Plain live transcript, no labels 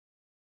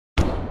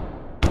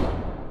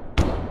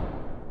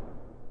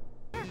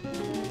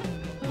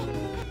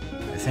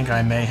think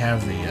I may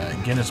have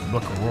the Guinness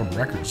Book of World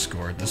Records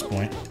score at this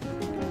point.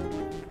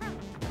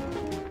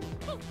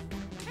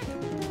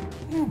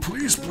 Ooh,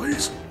 please,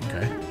 please.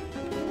 Okay.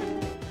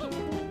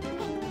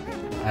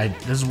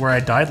 This is where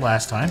I died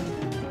last time.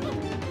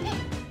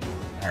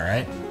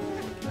 Alright.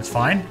 That's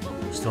fine.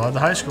 Still have the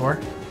high score.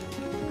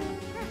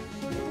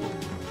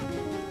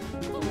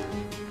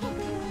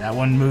 That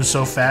one moves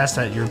so fast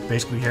that you're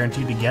basically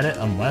guaranteed to get it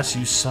unless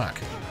you suck.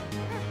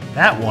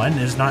 That one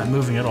is not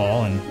moving at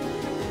all, and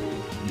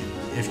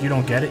if you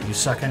don't get it, you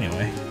suck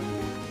anyway.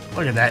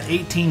 Look at that,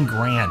 18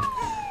 grand.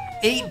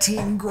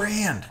 18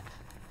 grand!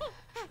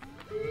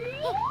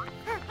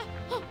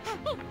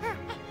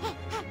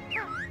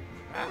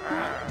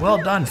 Well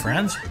done,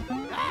 friends.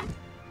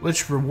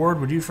 Which reward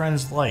would you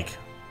friends like?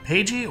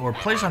 Pagie or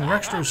place on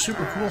Rextro's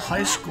super cool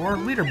high score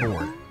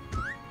leaderboard?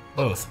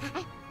 Both.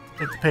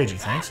 Take the Pagie,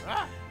 thanks.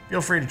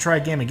 Feel free to try a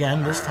game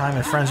again. This time,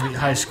 if friends beat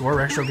high score,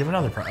 Rextro will give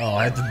another prize. Oh,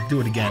 I have to do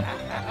it again.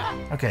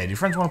 Okay, do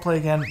friends want to play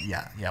again?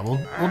 Yeah,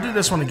 we'll do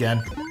this one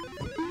again.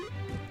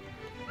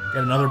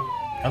 Get another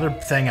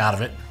thing out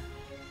of it.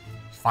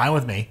 Fine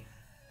with me.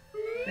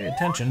 Pay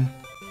attention.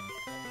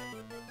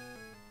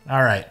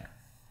 Alright.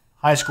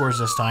 High scores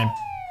this time.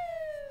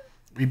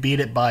 We beat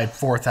it by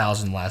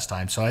 4,000 last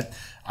time, so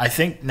I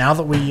think now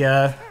that we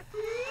know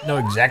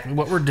exactly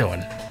what we're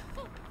doing.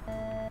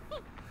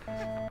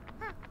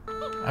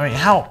 I mean,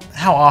 how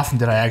often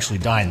did I actually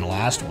die in the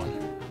last one?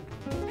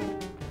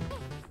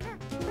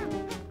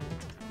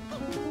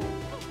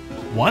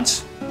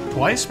 Once?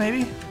 Twice,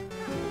 maybe?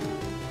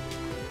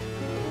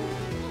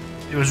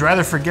 It was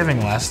rather forgiving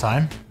last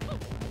time.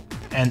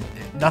 And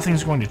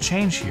nothing's going to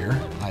change here,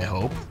 I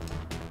hope.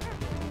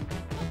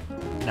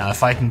 Now,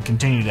 if I can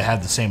continue to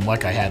have the same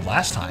luck I had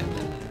last time,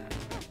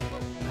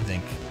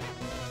 then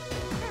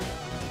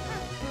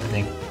I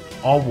think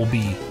all will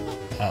be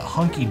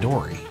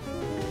hunky-dory.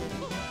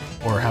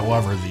 Or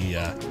however the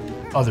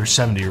other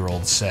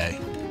 70-year-olds say.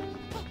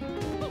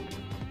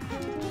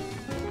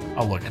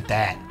 Oh, look at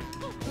that.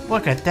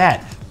 Look at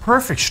that.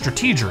 Perfect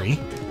strategery.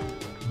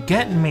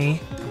 Getting me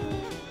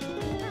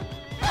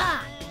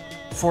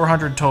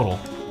 400 total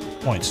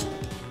points.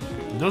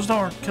 Those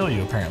don't kill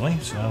you, apparently,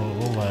 so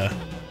we'll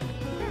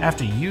have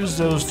to use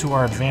those to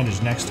our advantage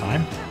next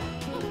time.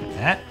 Like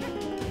that.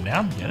 Come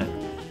down, get it.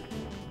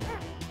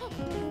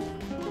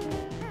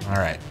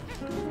 Alright.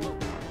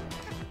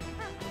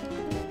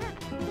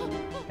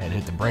 And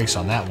hit the brakes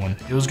on that one.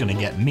 It was going to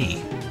get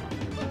me.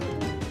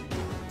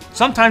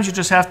 Sometimes you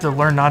just have to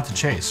learn not to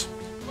chase.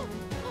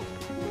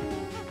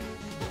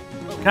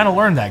 Kind of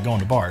learned that going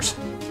to bars.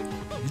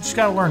 You just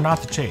got to learn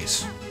not to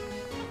chase.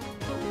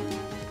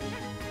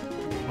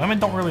 Women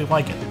don't really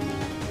like it.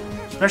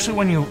 Especially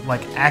when you,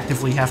 like,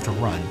 actively have to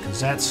run,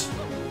 because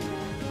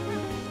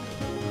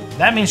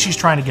that means she's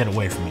trying to get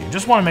away from you.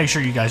 Just want to make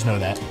sure you guys know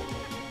that.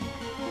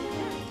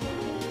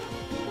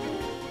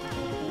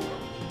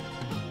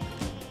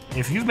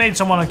 If you've made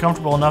someone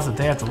uncomfortable enough that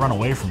they have to run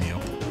away from you,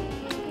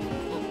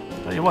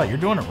 tell you what, you're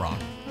doing it wrong.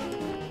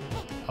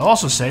 I'll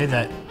also say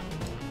that,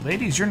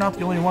 ladies, you're not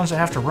the only ones that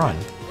have to run.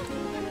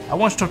 I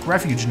once took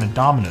refuge in a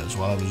Domino's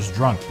while I was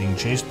drunk, being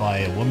chased by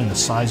a woman the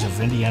size of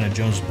Indiana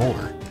Jones'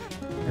 boulder.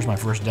 Here's my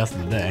first death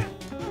of the day.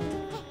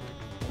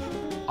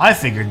 I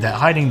figured that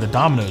hiding the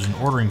Domino's and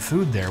ordering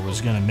food there was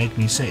going to make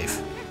me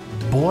safe.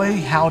 Boy,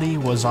 howdy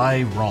was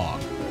I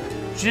wrong.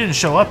 She didn't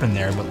show up in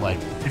there, but like,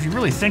 if you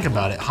really think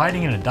about it,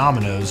 hiding in a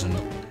Domino's and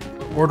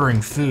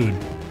ordering food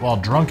while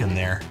drunk in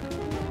there,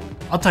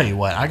 I'll tell you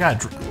what, I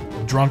got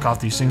drunk off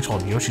these things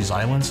called Yoshi's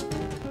Islands.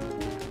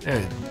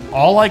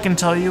 All I can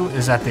tell you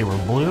is that they were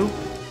blue.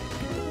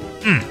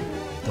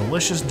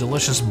 Delicious,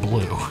 delicious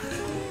blue.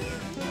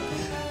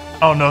 I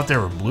don't know if they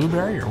were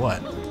blueberry or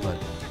what, but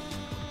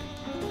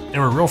they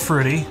were real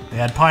fruity. They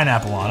had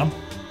pineapple on them,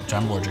 which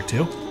I'm allergic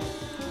to,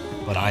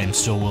 but I am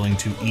still willing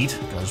to eat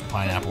because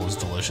pineapple is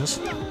delicious.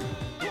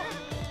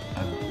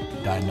 I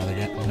died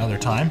another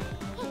time.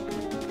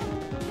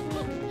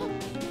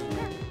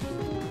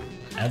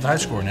 I have the high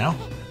score now.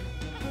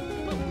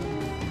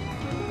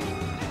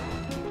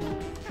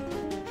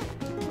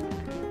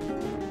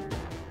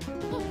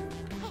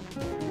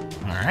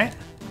 Alright.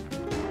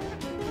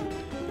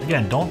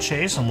 Again, don't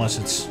chase unless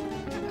it's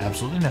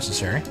absolutely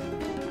necessary.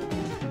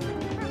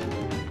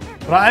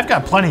 But I've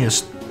got plenty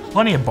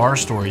of bar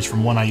stories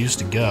from when I used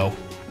to go.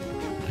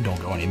 I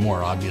don't go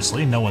anymore,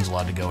 obviously. No one's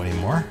allowed to go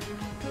anymore.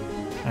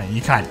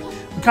 You kind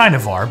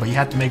of are, but you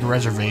have to make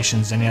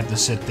reservations, then you have to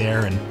sit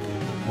there and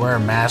wear a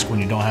mask when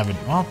you don't have it.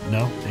 Well,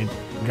 no, they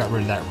got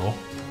rid of that rule.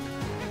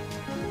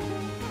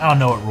 I don't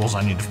know what rules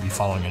I need to be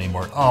following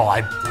anymore. Oh,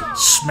 I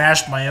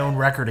smashed my own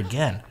record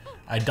again.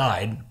 I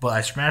died, but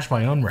I smashed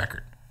my own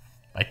record.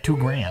 By 2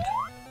 grand.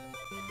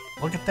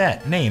 Look at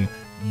that. Name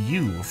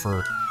you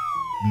for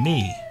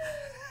me.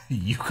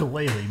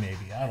 Yooka-Laylee,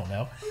 maybe. I don't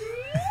know.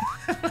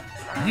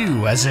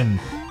 You, as in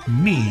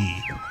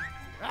me.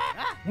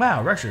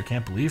 Wow, Rexter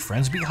can't believe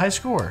friends beat high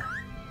score.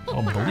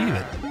 Well, believe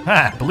it.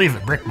 Ha! Believe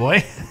it, brick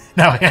boy.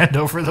 Now hand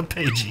over the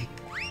Pagie.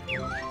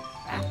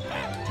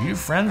 Do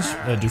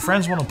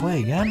friends want to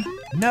play again?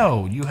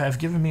 No, you have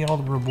given me all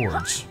the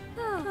rewards.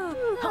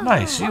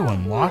 Nice, you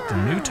unlocked a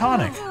new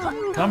tonic.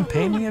 Come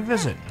pay me a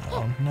visit.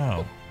 Oh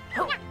no.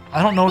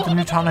 I don't know what the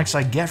new tonics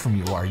I get from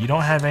you are. You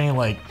don't have any,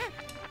 like,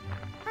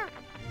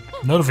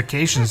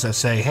 notifications that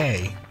say,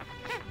 hey,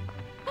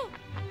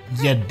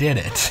 you did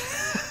it.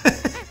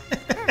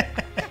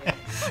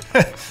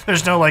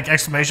 There's no, like,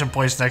 exclamation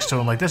points next to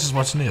them, like, this is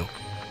what's new.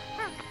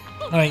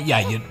 I mean,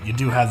 yeah, you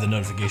do have the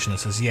notification that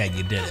says, yeah,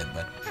 you did it,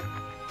 but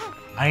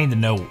I need to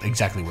know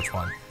exactly which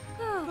one.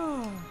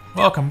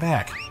 Welcome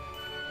back.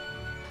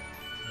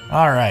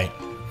 Alright.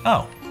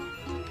 Oh.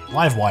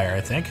 Live wire,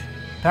 I think.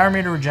 Power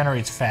meter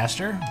regenerates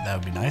faster. That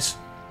would be nice.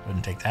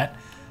 Wouldn't take that.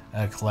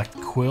 Collect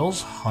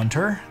quills.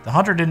 Hunter. The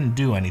hunter didn't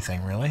do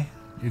anything, really.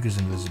 Yooka's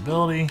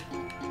invisibility.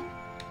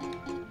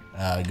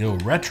 Go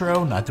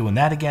retro. Not doing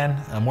that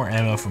again. More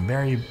ammo from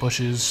berry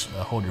bushes.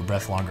 Hold your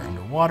breath longer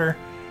underwater.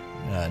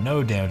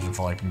 No damage from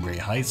falling from great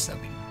heights.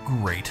 That'd be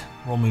great.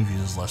 Roll move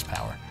uses less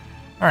power.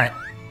 Alright.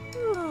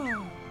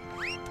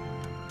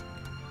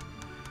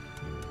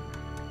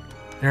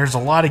 There's a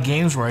lot of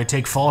games where I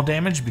take fall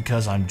damage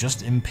because I'm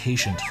just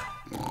impatient.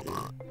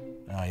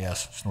 Ah,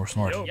 yes. Snort,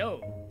 snort.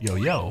 Yo, yo.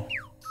 Yo.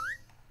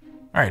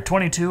 Alright,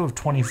 22 of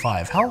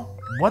 25.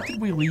 What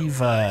did we leave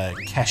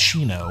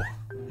Casino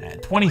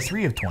at?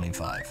 23 of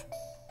 25.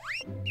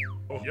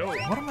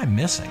 What am I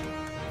missing?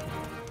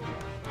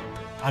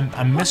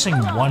 I'm missing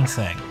one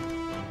thing.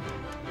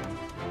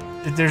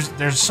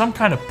 There's some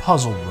kind of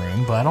puzzle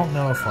room, but I don't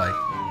know if, like,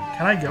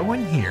 can I go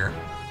in here?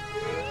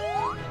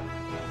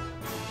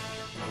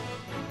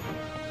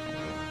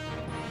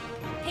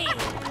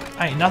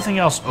 Alright, nothing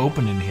else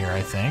open in here,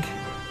 I think.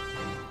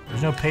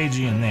 There's no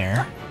Pagie in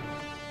there.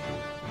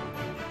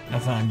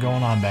 Nothing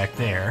going on back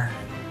there.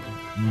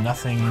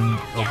 Nothing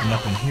opened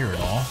up in here at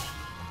all,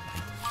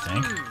 I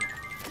think.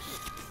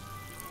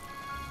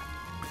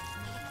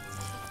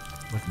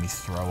 Look at me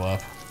throw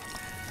up.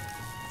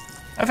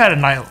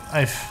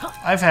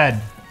 I've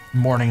had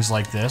mornings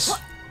like this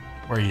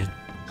where you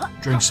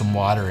drink some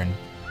water and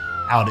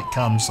out it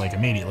comes like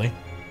immediately.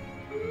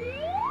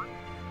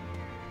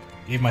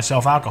 Gave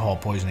myself alcohol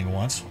poisoning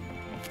once.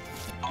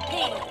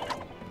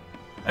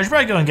 I should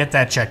probably go and get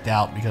that checked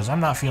out because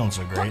I'm not feeling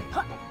so great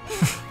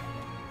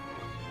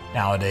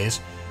nowadays.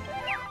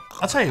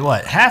 I'll tell you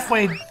what,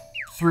 halfway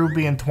through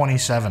being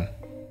 27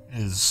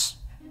 is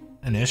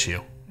an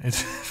issue.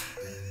 It's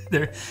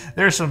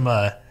there's some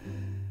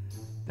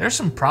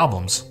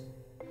problems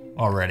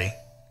already.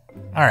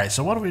 All right,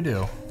 so what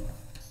do?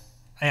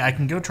 I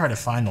can go try to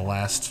find the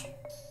last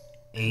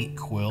 8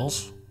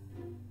 quills.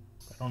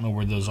 I don't know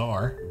where those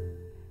are.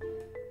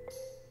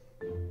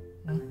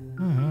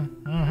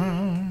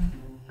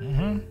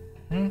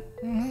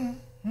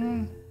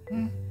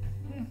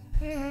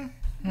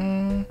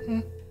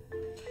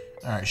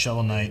 Alright,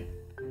 Shovel Knight.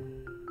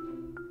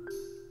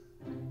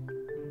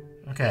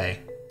 Okay.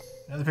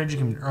 Another page you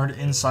can earn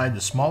inside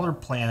the smaller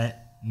planet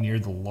near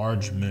the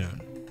large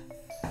moon.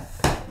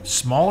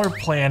 Smaller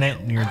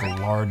planet near the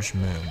large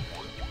moon.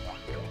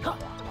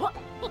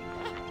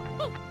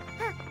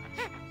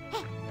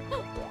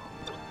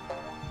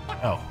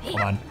 Oh,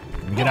 hold on.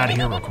 Let me get out of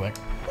here real quick.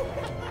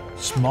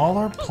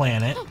 Smaller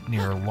planet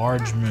near a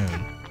large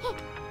moon.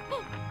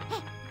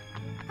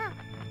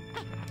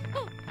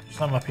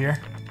 Something up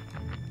here?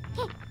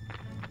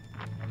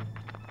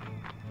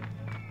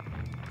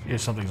 See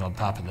if something's on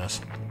top of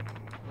this.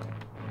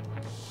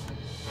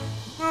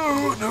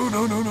 No.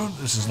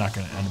 This is not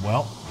going to end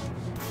well.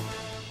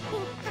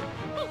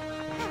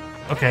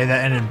 Okay,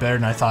 that ended better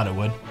than I thought it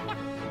would.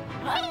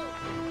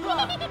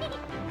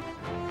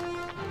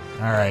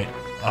 Alright,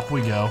 up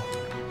we go.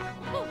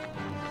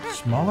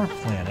 Smaller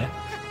planet,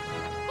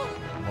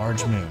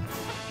 large moon.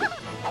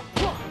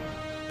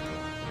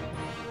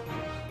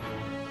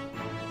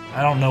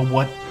 I don't know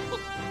what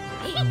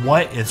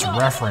it's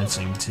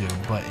referencing to,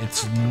 but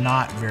it's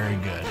not very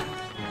good.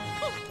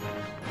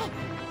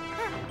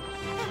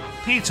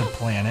 Pizza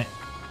planet.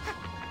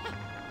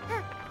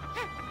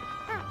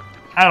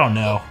 I don't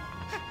know.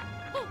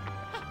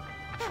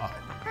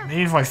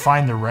 Maybe if I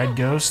find the red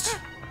ghost.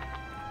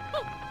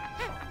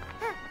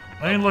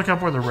 Let me look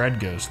up where the red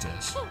ghost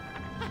is.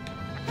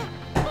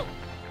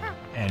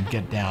 And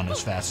get down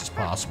as fast as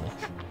possible.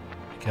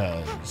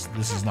 Because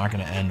this is not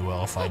going to end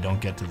well if I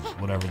don't get to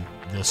whatever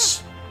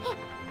this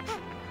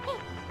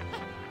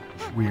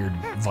weird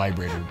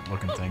vibrator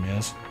looking thing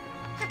is.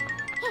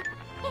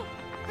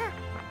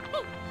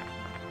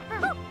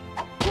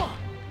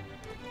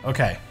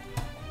 Okay.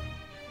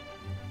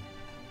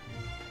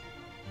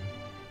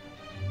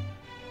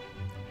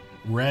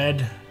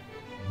 Red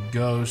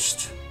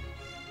ghost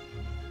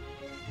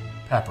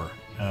pepper.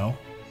 No,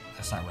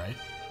 that's not right.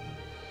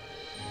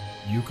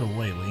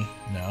 Yooka-Laylee.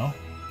 No.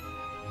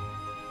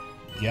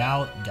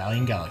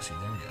 Galleon Galaxy.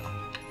 There we go.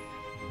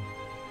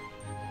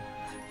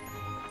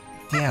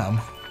 Damn.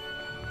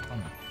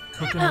 I'm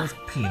cooking with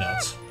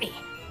peanuts.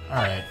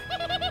 Alright.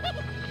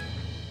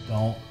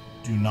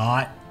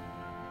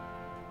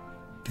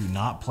 Do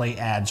not play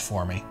ads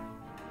for me.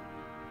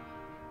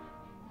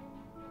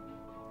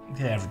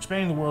 Okay, after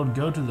expanding the world,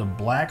 go to the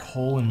black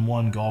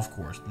hole-in-one golf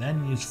course.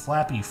 Then use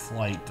Flappy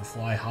Flight to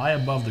fly high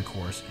above the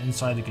course.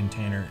 Inside the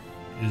container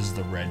is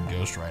the red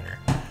Ghost Rider.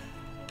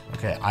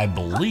 Okay, I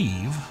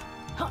believe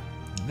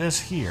this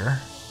here,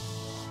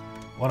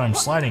 what I'm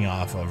sliding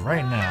off of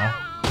right now,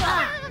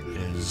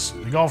 is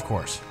the golf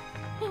course.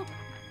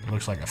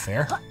 Looks like a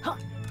fair.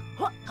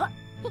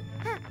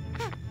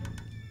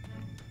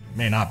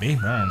 May not be,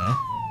 but I don't know.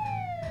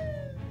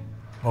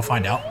 We'll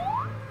find out.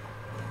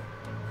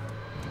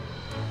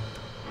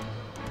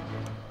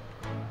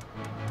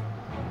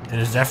 It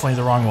is definitely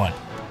the wrong one.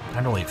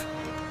 Time to leave.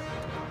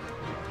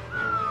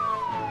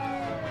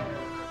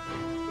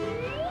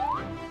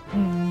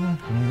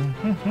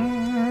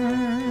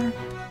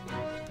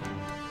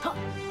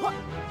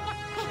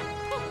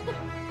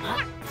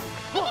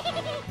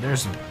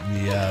 There's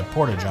the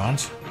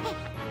Porta-Johns.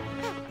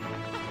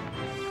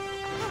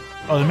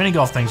 Oh, the mini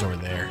golf thing's over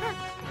there.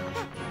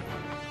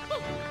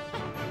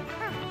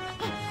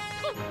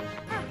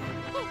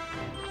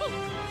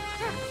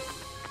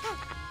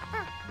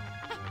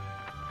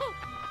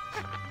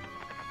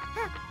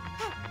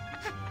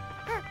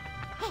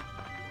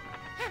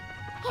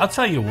 I'll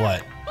tell you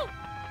what.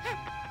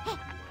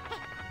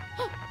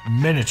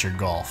 Miniature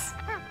golf,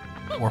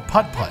 or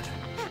putt-putt,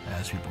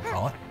 as people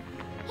call it,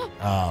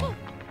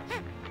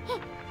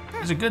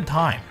 is a good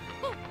time.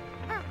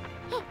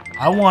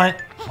 I want,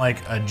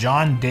 like, a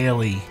John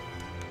Daly.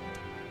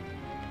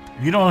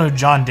 If you don't know who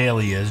John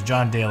Daly is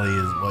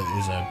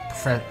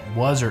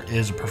was or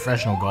is a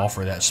professional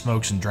golfer that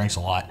smokes and drinks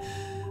a lot.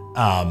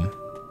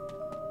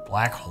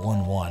 Black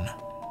hole-in-one.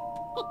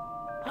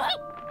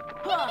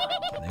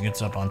 I think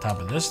it's up on top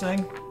of this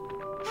thing.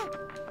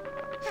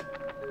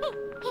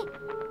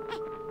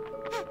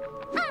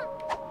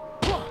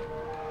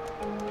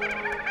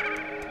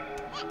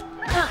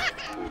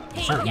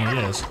 It certainly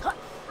is.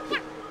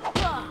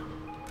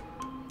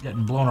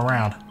 Getting blown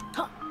around.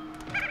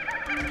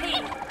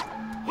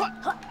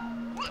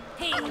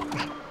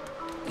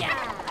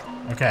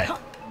 Okay.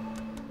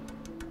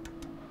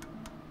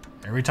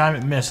 Every time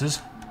it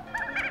misses.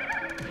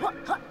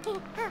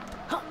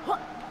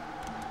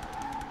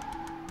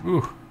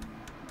 Ooh.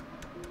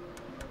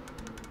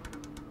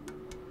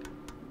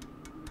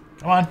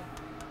 Come on.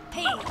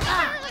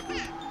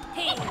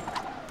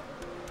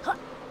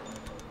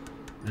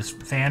 This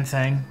fan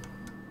thing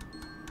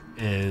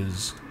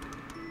is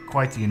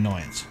quite the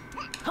annoyance.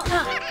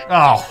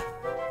 Oh.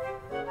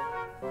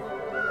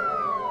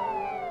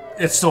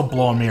 It's still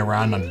blowing me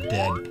around. I'm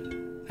dead.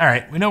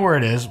 Alright, we know where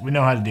it is. We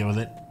know how to deal with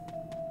it.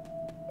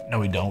 No,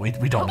 we don't. We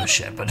don't know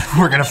shit, but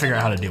we're gonna figure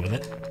out how to deal with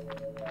it.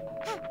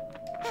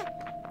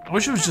 I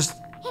wish it was just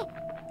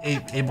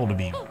able to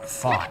be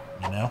fought,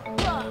 you know?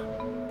 Oh,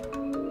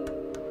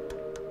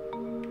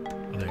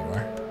 there you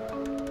are.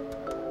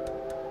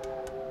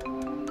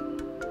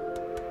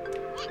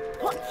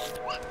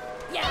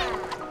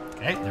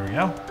 Okay, there we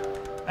go.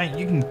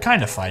 You can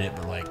kind of fight it,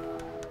 but like,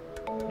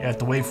 you have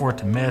to wait for it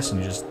to miss,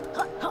 and you just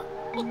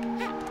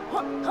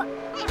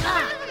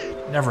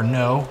never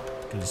know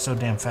because it's so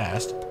damn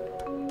fast.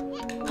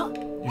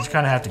 You just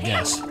kind of have to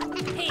guess.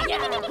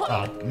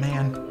 Oh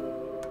man.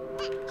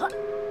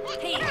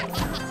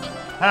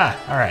 Ah,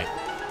 all right.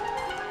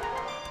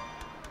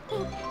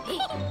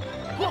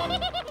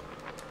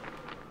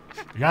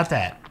 We got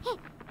that.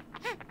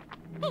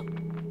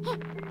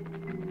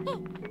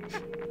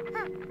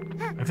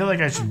 I feel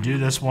like I should do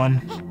this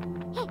one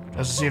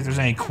just to see if there's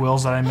any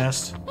quills that I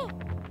missed.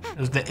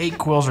 Because the 8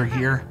 quills are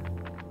here.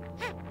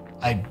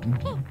 I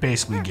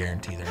basically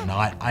guarantee they're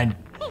not. I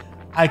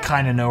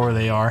kind of know where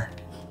they are.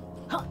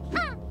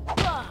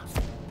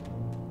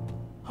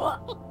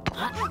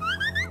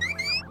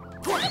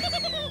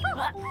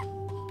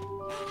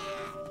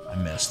 I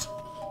missed.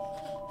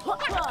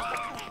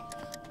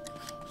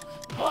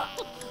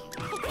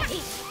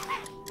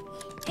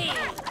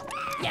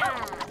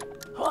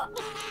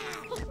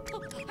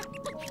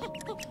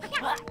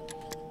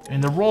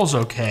 And the roll's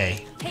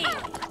okay,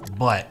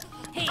 but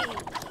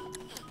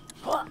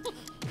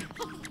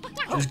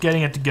just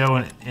getting it to go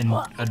in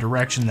a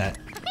direction that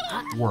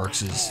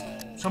works is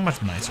so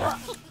much nicer.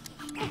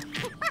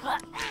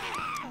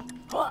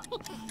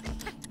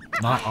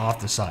 Not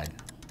off the side.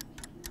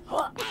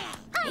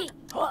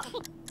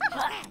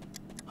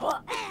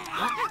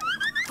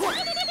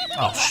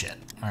 Oh shit.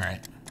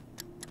 Alright.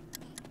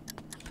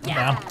 Come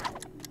down.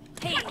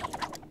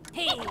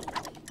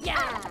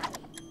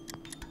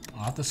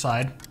 Off the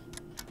side.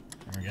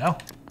 There we go.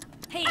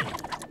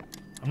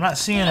 I'm not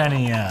seeing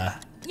any, I'm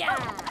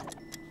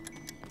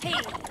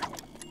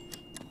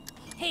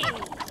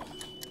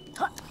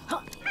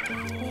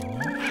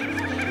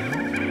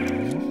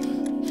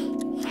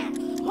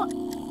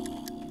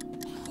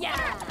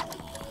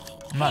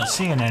not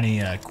seeing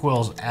any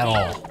quills at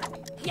all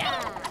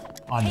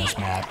on this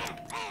map.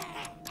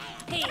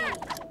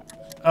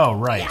 Oh,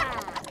 right.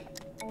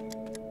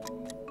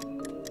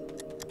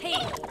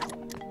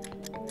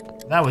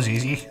 That was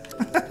easy.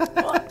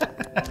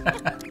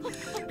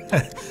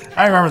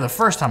 I remember the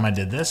first time I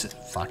did this, it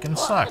fucking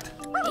sucked.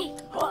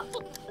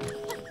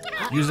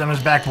 Use them as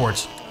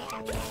backboards.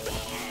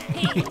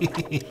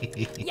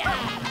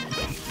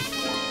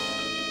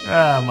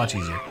 Much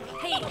easier.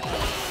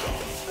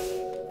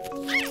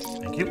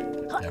 Thank you.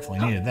 Definitely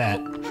needed that.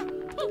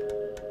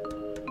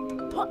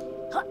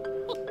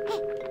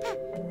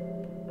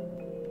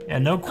 Yeah,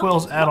 no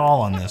quills at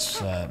all on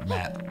this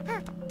map.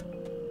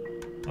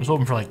 I was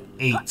hoping for like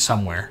 8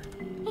 somewhere.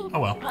 Oh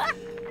well.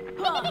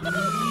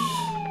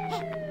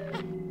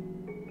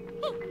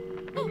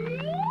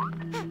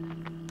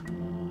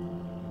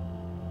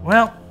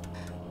 Well,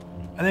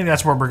 I think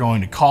that's what we're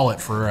going to call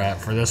it for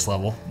this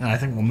level, and I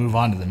think we'll move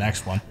on to the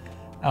next one.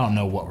 I don't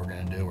know what we're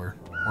going to do, or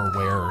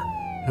where, or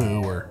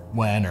who, or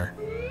when, or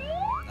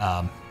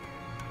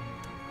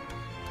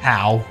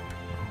how, or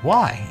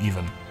why,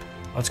 even.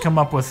 Let's come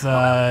up with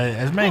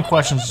as many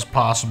questions as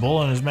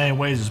possible in as many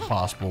ways as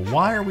possible.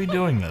 Why are we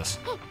doing this?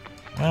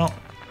 Well,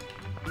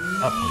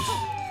 up please.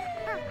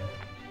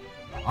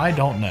 I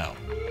don't know.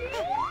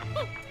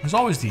 There's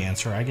always the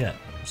answer I get.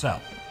 So.